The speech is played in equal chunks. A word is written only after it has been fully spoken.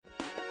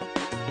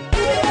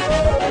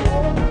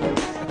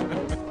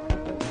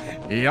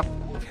Yep.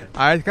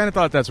 I kind of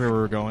thought that's where we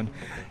were going.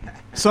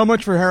 So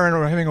much for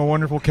having a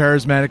wonderful,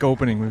 charismatic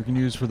opening we can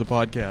use for the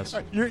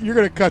podcast. You're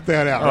going to cut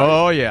that out, right?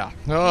 Oh, yeah.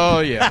 Oh,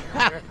 yeah.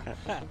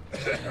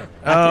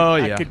 Oh,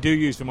 yeah. I could do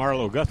use some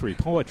Arlo Guthrie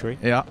poetry.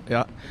 Yeah,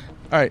 yeah. All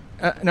right.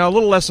 Now, a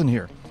little lesson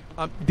here.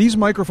 These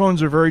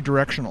microphones are very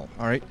directional,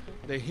 all right?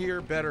 They hear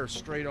better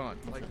straight on.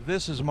 Like,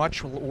 this is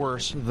much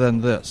worse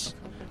than this,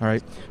 all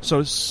right?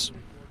 So this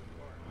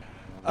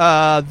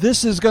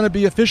is going to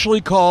be officially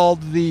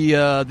called the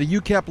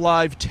UCAP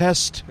Live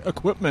Test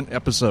Equipment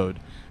episode.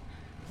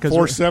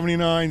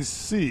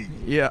 479C.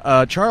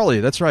 Yeah,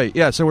 Charlie, that's right.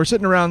 Yeah, so we're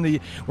sitting around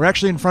we're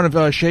actually in front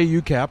of Shea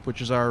UCAP,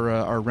 which is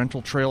our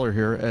rental trailer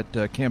here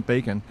at Camp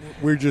Bacon.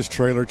 We're just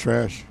trailer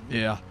trash.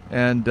 Yeah,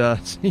 and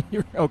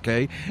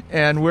okay,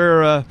 and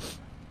we're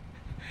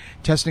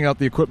testing out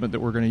the equipment that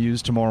we're going to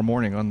use tomorrow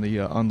morning on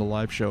the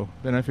live show.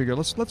 Then I figured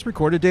let's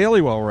record a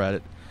daily while we're at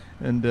it,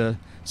 and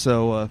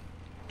so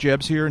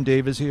Jeb's here and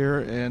Dave is here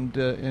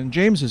and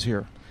James is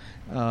here.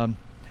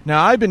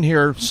 Now, I've been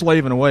here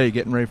slaving away,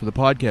 getting ready for the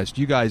podcast.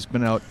 You guys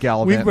been out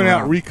gallivanting. We've been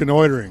out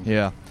reconnoitering.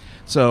 Yeah.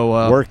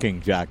 So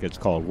working, Jack. It's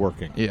called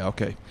working. Yeah,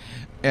 okay.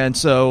 And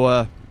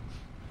so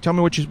tell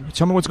me what's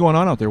going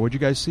on out there. What did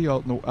you guys see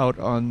out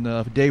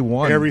on day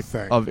one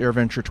Everything. Of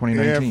AirVenture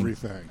 2019?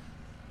 Everything.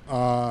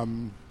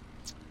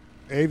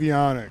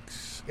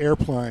 Avionics,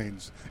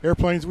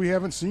 airplanes we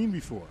haven't seen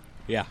before.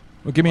 Yeah.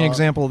 Well, give me an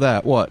example of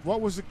that. What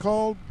was it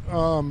called?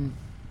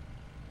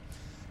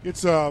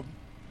 It's Are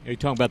you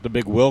talking about the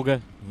big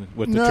Wilga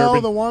with the no,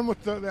 turbine? the one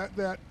with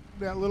that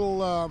little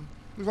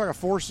looks like a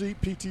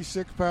 4-seat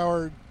PT6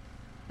 powered.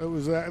 It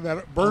was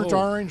that burnt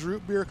orange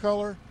root beer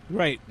color.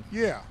 Right.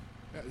 Yeah,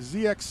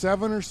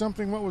 ZX7 or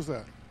something. What was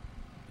that?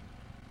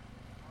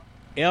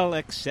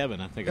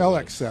 LX7, I think.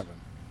 LX7.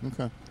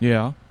 Okay.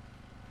 Yeah.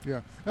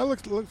 Yeah, that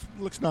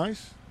looks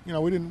nice. You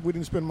know, we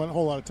didn't spend a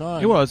whole lot of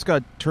time. Well, it's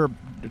got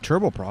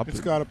turboprop. It's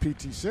got a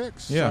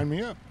PT6. Yeah. Sign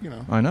me up. You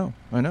know. I know.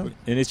 And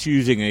it's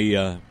using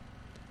an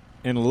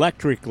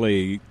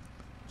electrically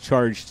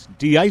charged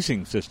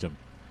de-icing system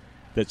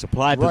that's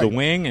applied to the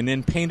wing and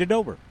then painted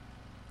over,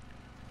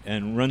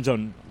 and runs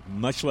on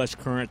much less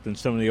current than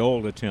some of the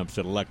old attempts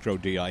at electro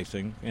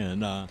de-icing.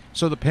 And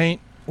so the paint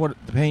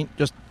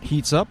just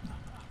heats up.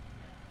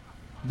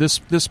 This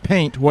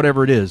paint,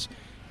 whatever it is,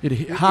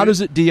 how does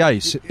it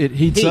de-ice? It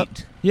heats heat. up.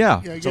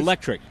 Yeah, it's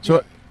electric.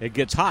 So it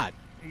gets hot.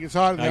 It gets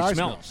hot and the ice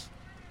melts.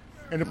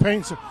 And the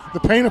paint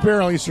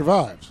apparently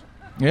survives.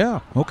 Yeah.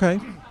 Okay.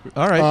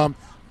 All right.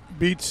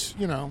 Beats,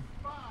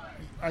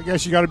 I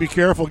guess you got to be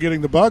careful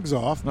getting the bugs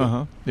off.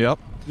 Yep.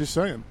 Just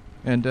saying.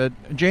 And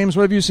James,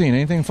 what have you seen?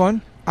 Anything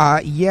fun?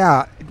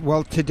 Yeah.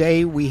 Well,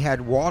 today we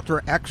had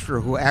Walter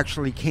Extra, who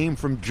actually came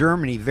from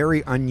Germany.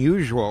 Very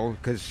unusual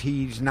because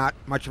he's not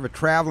much of a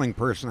traveling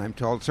person, I'm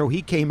told. So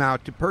he came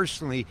out to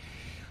personally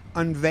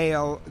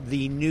unveil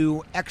the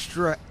new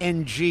Extra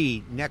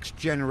NG next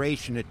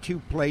generation, a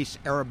 2-place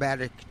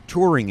aerobatic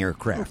touring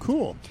aircraft. Oh,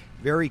 cool.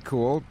 Very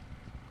cool.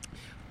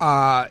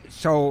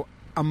 So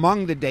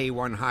among the day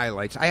one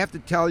highlights, I have to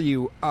tell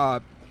you, I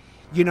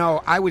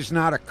was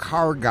not a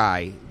car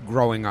guy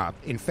growing up.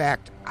 In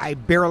fact, I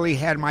barely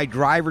had my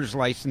driver's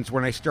license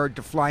when I started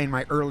to fly in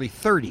my early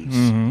 30s.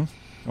 Mm-hmm.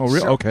 Oh,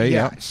 really? Okay,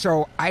 yeah.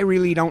 So I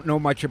really don't know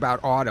much about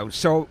autos.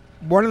 So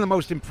one of the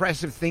most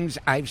impressive things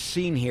I've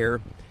seen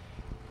here,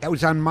 that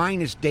was on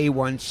mine is day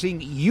one, seeing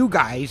you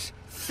guys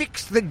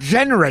fix the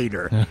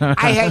generator.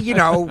 I had,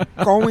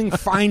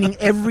 finding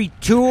every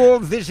tool,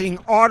 visiting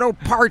auto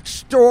parts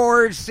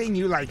stores, seeing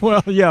you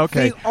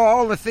seeing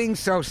all the things.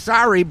 So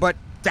sorry, but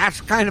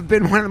that's kind of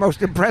been one of the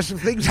most impressive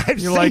things I've seen.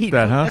 You like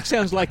that, huh? That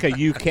sounds like a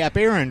UCAP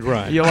errand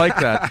run. You like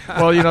that?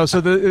 Well,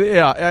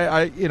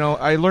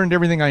 I learned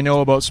everything I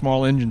know about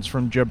small engines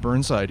from Jeb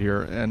Burnside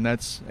here,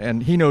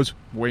 and he knows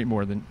way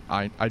more than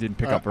I didn't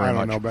pick up very much. I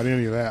don't know about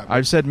any of that.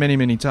 I've said many,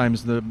 many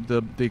times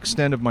the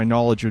extent of my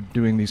knowledge of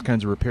doing these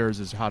kinds of repairs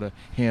is how to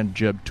hand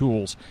Jeb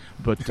tools,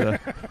 but.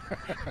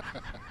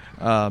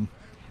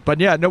 But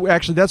yeah, no.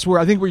 Actually, that's where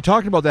I think we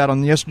talked about that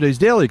on yesterday's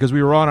daily because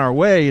we were on our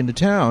way into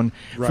town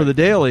for the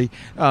daily.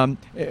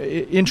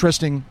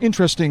 Interesting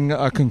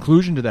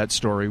conclusion to that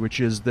story, which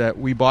is that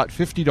we bought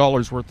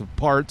 $50 worth of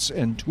parts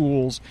and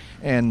tools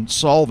and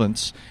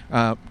solvents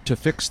to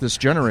fix this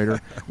generator.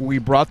 We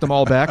brought them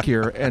all back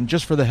here, and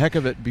just for the heck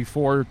of it,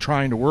 before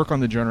trying to work on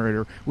the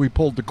generator, we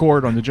pulled the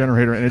cord on the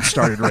generator and it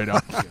started right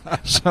up.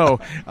 So.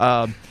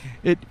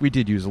 We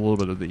did use a little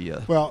bit of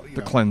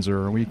the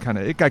cleanser, and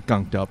it got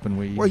gunked up,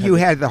 and you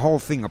had the whole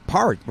thing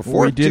apart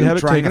before. We did have it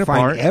trying taken to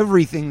find apart,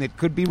 everything that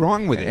could be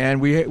wrong with it, and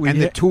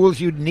the tools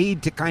you'd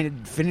need to kind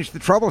of finish the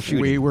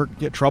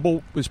troubleshooting.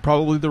 Trouble was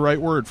probably the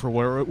right word for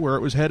where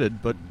it was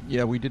headed, but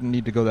yeah, we didn't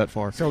need to go that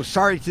far. So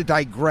sorry to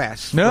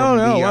digress.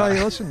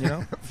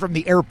 Listen, from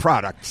the air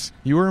products,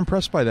 you were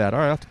impressed by that. All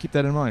right, I'll have to keep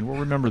that in mind.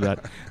 We'll remember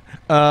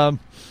that.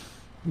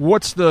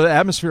 What's the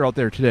atmosphere out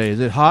there today? Is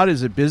it hot?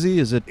 Is it busy?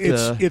 Is it?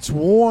 It's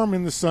warm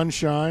in the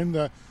sunshine.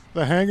 The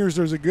hangars,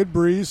 there's a good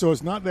breeze, so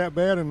it's not that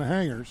bad in the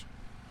hangars.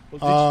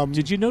 Well,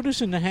 did you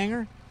notice in the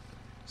hangar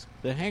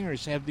the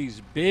hangars have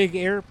these big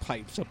air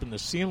pipes up in the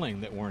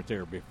ceiling that weren't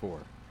there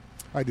before,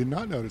 I did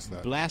not notice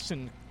that.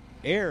 blasting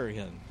air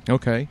in.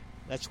 Okay.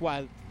 That's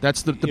why.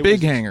 That's the It big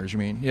was- hangars, you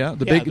mean? Yeah,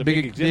 the yeah,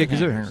 big exhibit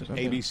hangars, hangars.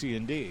 Okay. A, B, C,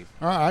 and D.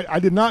 All right, I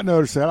did not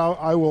notice that.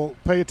 I will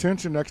pay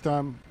attention next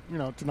time,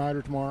 tonight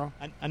or tomorrow.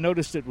 I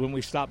noticed it when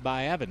we stopped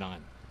by Avedon.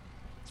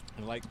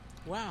 I'm like,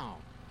 wow,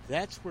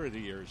 that's where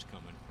the air is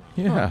coming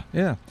from. Yeah,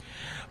 yeah.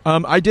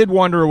 I did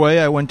wander away.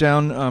 I went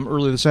down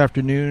early this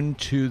afternoon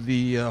to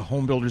the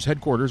Home Builders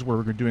headquarters where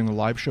we're doing a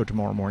live show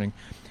tomorrow morning,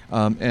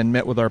 and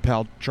met with our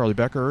pal Charlie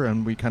Becker,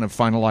 and we kind of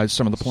finalized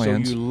some of the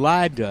plans. So you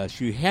lied to us.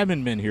 You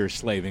haven't been here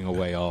slaving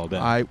away all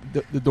day.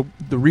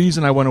 The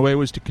reason I went away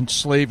was to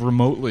slave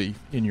remotely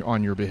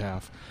on your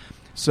behalf.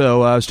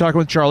 So I was talking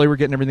with Charlie. We're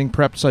getting everything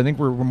prepped. So I think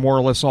we're more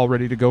or less all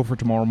ready to go for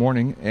tomorrow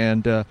morning.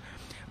 And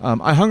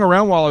I hung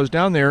around while I was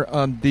down there.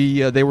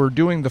 They were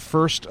doing the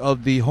first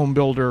of the Home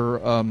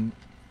Builder.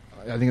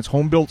 I think it's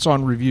Home Builds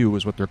on Review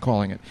is what they're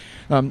calling it.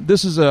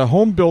 This is a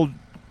Home Build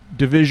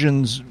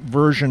division's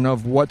version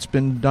of what's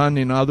been done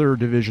in other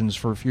divisions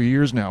for a few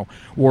years now.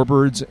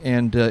 Warbirds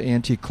and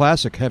Antique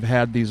Classic have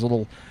had these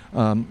little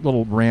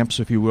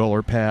ramps, if you will,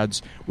 or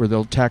pads where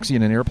they'll taxi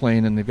in an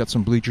airplane, and they've got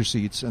some bleacher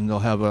seats, and they'll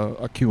have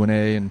a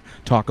Q&A and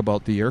talk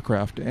about the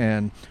aircraft.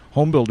 And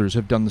Home Builders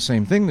have done the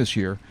same thing this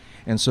year.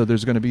 And so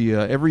there's going to be,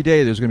 every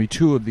day there's going to be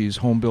 2 of these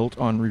Home Built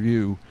on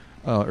Review,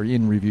 or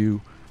in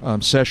review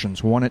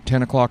sessions, one at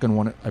 10 o'clock and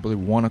one at, I believe,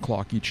 1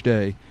 o'clock each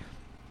day.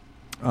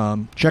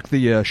 Check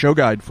the show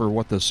guide for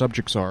what the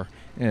subjects are,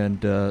 and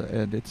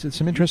it's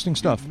some interesting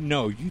stuff.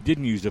 No, you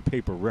didn't use a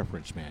paper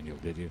reference manual,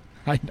 did you?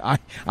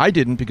 I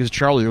didn't, because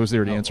Charlie was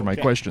there to answer my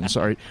okay. question.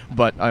 Sorry,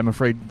 but I'm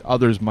afraid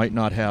others might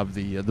not have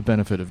the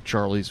benefit of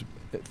Charlie's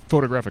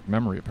photographic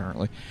memory,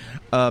 apparently.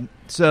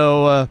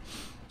 So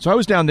I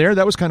was down there.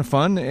 That was kind of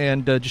fun,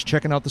 and just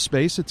checking out the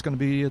space. It's going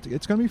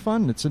to be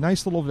fun. It's a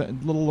nice little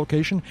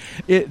location.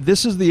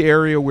 This is the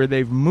area where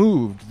they've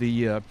moved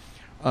the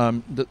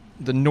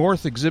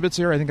North Exhibits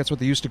area. I think that's what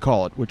they used to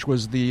call it, which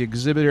was the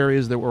exhibit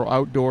areas that were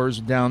outdoors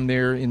down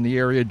there in the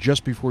area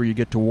just before you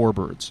get to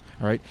Warbirds.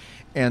 All right,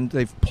 and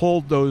they've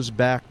pulled those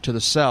back to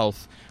the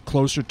south,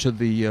 closer to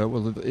the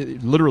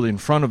literally in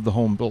front of the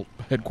Home Built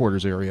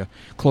headquarters area,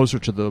 closer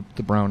to the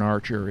Brown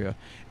Arch area.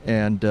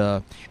 And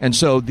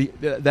so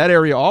that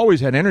area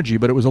always had energy,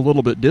 but it was a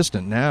little bit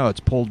distant. Now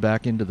it's pulled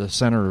back into the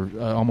center,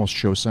 almost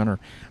show center.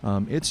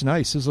 It's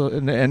nice.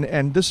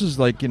 And this is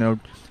like 10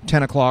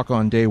 o'clock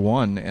on day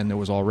one, and there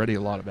was already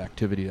a lot of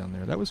activity down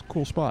there. That was a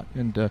cool spot,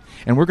 and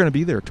we're going to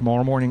be there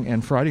tomorrow morning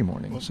and Friday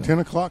morning. Well, so. 10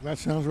 o'clock. That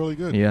sounds really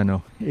good. Yeah,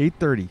 no,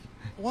 8:30.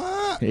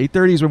 What?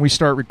 8:30 is when we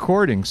start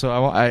recording. So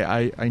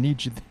I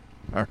need you.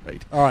 All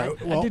right. All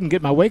right. Well, I didn't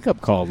get my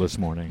wake-up call this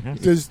morning. Huh?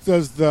 does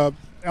the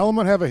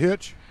Element have a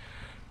hitch?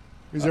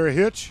 Is there a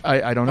hitch?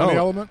 I don't know. On the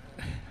Element?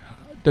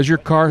 Does your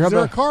car Is have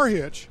there a car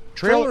hitch?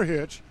 Trailer- Trailer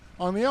hitch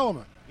on the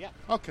Element? Yeah.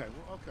 Okay.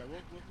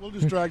 We'll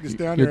just drag this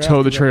down You there. tow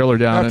after the trailer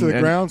down after and- the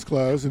and- grounds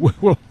close. And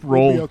We'll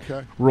roll be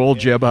okay. roll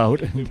Jeb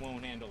out. It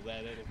won't handle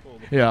that. It'll pull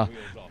the Yeah. wheels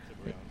off the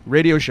ground.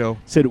 Radio show.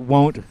 Said it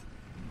won't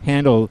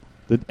handle.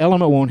 The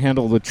Element won't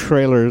handle the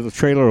trailer. The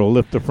trailer will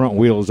lift the front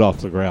wheels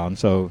off the ground.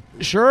 So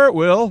Sure it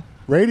will.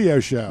 Radio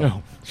show.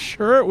 No,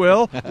 sure it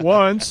will.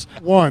 Once.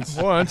 Once.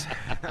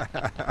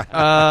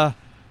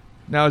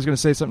 Now I was going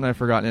to say something I've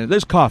forgotten.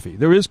 There's coffee.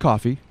 There is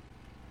coffee.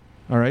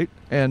 All right,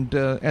 and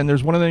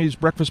there's one of these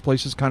breakfast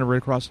places kind of right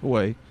across the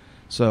way.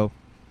 So,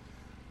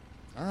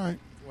 All right.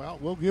 Well,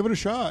 we'll give it a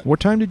shot. what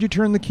time did you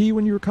turn the key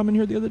when you were coming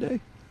here the other day?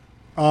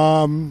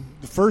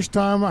 The first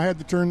time I had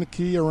to turn the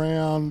key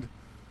around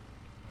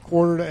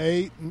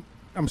 9,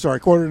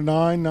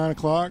 9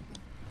 o'clock,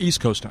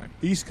 East Coast time.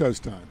 East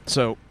Coast time.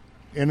 So,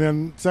 And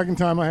then second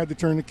time I had to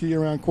turn the key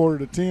around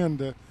 9:45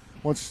 to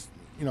once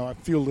I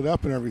fueled it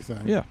up and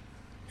everything. yeah.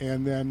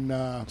 And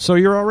then So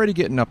you're already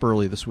getting up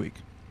early this week.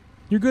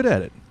 You're good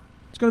at it.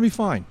 It's going to be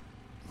fine.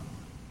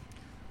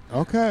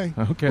 okay.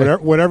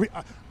 Okay.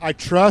 I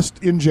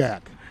trust in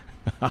Jack.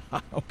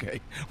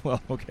 Okay.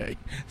 Well, okay.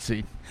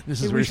 See, this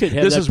Hey, is we where, should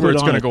have this that is where put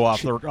it's on going to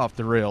a go off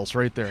the rails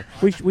right there.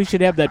 we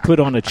should have that put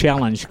on a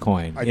challenge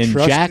coin. I In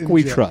trust Jack in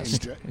we Jack.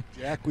 trust. In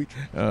Jack we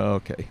trust.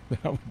 Okay.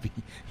 That would be.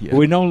 Yeah.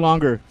 We no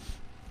longer.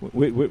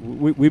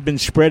 We've been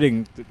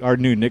spreading our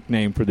new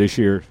nickname for this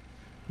year,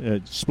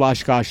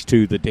 Splosh Gosh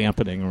 2, the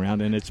dampening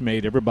around, and it's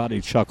made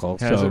everybody chuckle.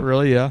 Has so, it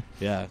really? Yeah.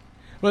 Yeah.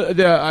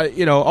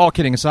 Well, all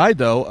kidding aside,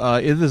 though,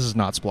 this is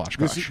not Splosh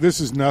Gosh. This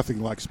is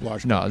nothing like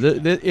Splosh. No,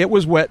 it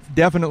was wet,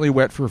 definitely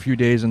wet for a few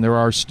days, and there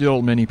are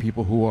still many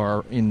people who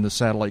are in the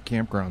satellite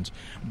campgrounds.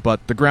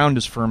 But the ground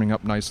is firming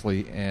up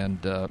nicely, and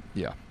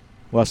yeah.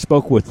 Well, I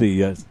spoke with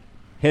the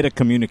head of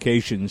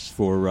communications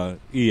for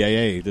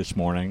EAA this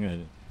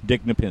morning,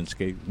 Dick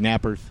Napinski,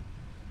 Nappers.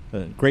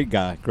 Great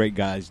guy.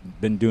 He's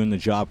been doing the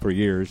job for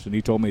years, and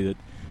he told me that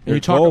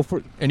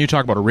And you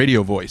talk about a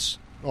radio voice.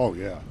 Oh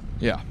yeah.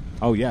 Yeah.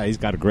 Oh, yeah, he's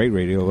got a great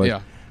radio.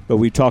 Yeah. But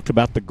we talked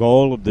about the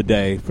goal of the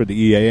day for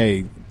the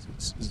EAA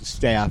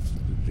staff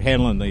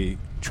handling the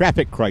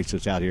traffic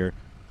crisis out here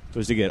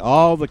was to get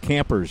all the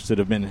campers that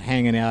have been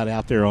hanging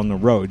out there on the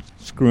road,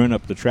 screwing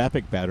up the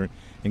traffic pattern,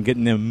 and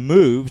getting them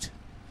moved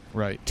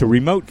Right. to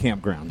remote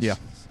campgrounds. Yeah.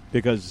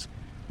 Because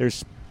there's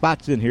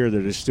spots in here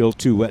that are still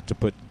too wet to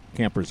put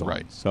campers on.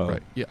 Right. So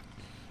Right. Yeah.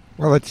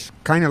 Well, it's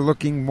kind of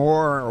looking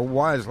more, or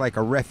was, like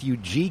a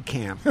refugee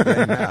camp.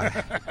 Than,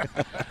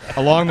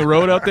 Along the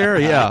road out there,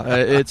 yeah,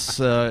 it's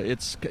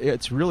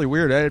really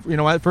weird.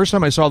 The first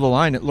time I saw the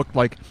line, it looked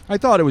like I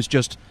thought it was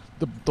just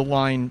the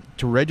line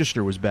to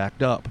register was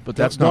backed up, but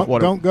that's not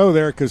what. Don't go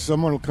there because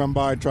someone will come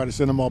by and try to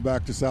send them all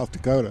back to South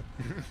Dakota.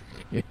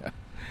 Yeah.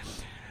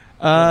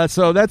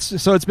 So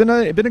it's been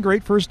a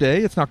great first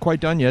day. It's not quite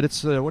done yet.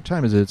 It's what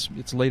time is it?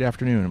 It's late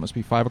afternoon. It must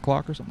be 5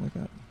 o'clock or something like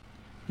that.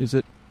 Is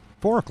it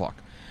 4 o'clock?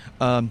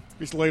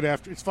 It's late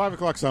after. It's 5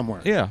 o'clock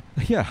somewhere. Yeah.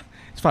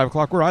 It's 5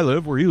 o'clock where I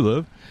live, where you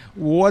live.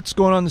 What's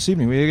going on this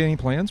evening? We got any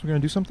plans? We're going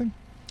to do something?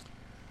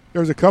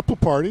 There's a couple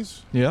of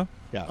parties. Yeah.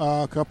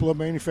 A couple of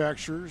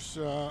manufacturers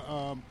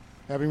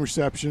having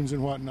receptions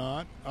and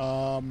whatnot.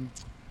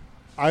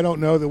 I don't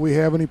know that we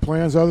have any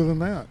plans other than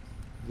that.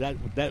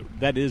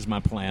 That is my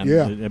plan.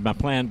 Yeah. My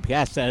plan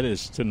past that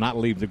is to not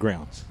leave the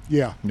grounds.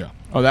 Yeah.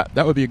 Oh,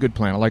 that would be a good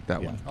plan. I like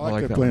that one. I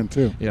like that plan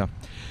too. Yeah.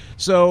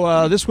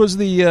 So this was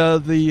the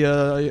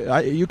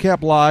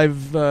UCAP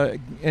Live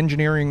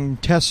engineering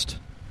test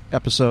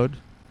episode,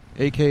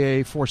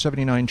 a.k.a.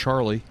 479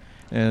 Charlie,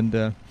 and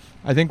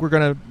I think we're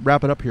going to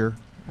wrap it up here.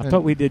 I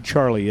thought we did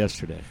Charlie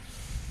yesterday.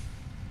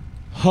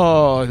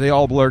 Oh, they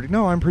all blurred.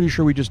 No, I'm pretty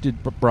sure we just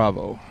did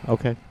Bravo.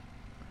 Okay.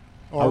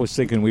 Or I was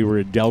thinking we were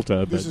at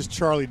Delta. This is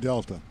Charlie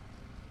Delta.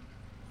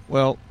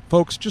 Well,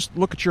 folks, just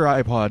look at your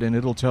iPod and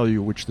it'll tell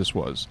you which this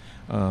was,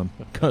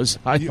 because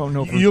I don't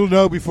know. You'll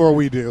know before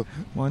we do.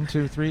 1,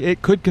 2, 3.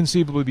 It could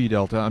conceivably be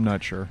Delta. I'm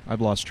not sure.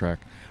 I've lost track.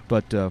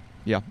 But,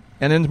 yeah.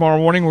 And then tomorrow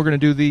morning we're going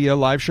to do the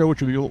live show,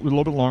 which will be a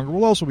little bit longer.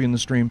 We'll also be in the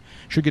stream.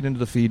 Should get into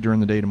the feed during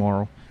the day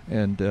tomorrow.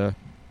 And,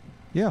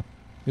 yeah.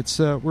 It's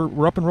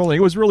we're up and rolling.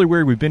 It was really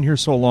weird. We've been here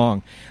so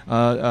long.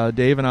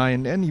 Dave and I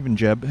and even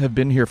Jeb have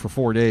been here for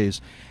 4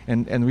 days,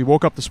 and we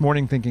woke up this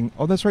morning thinking,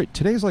 oh, that's right.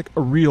 Today's like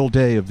a real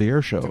day of the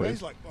air show.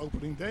 Today's like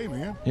opening day,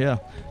 man. Yeah,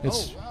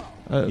 it's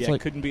it's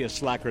like couldn't be a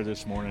slacker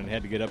this morning.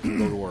 Had to get up and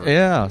go to work.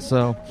 Yeah,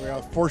 so.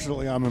 Well,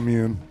 fortunately, I'm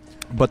immune.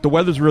 But the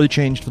weather's really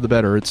changed for the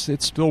better. It's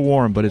still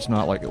warm, but it's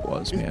not like it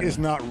was, man. It's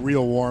not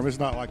real warm. It's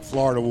not like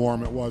Florida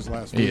warm it was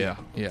last week.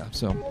 Yeah.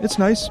 So it's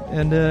nice,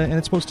 and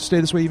it's supposed to stay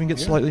this way, even get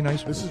slightly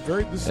nicer. This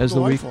is as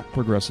delightful. the week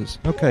progresses.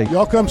 Okay.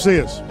 Y'all come see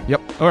us.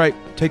 Yep. All right.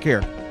 Take care.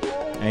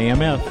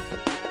 AMF.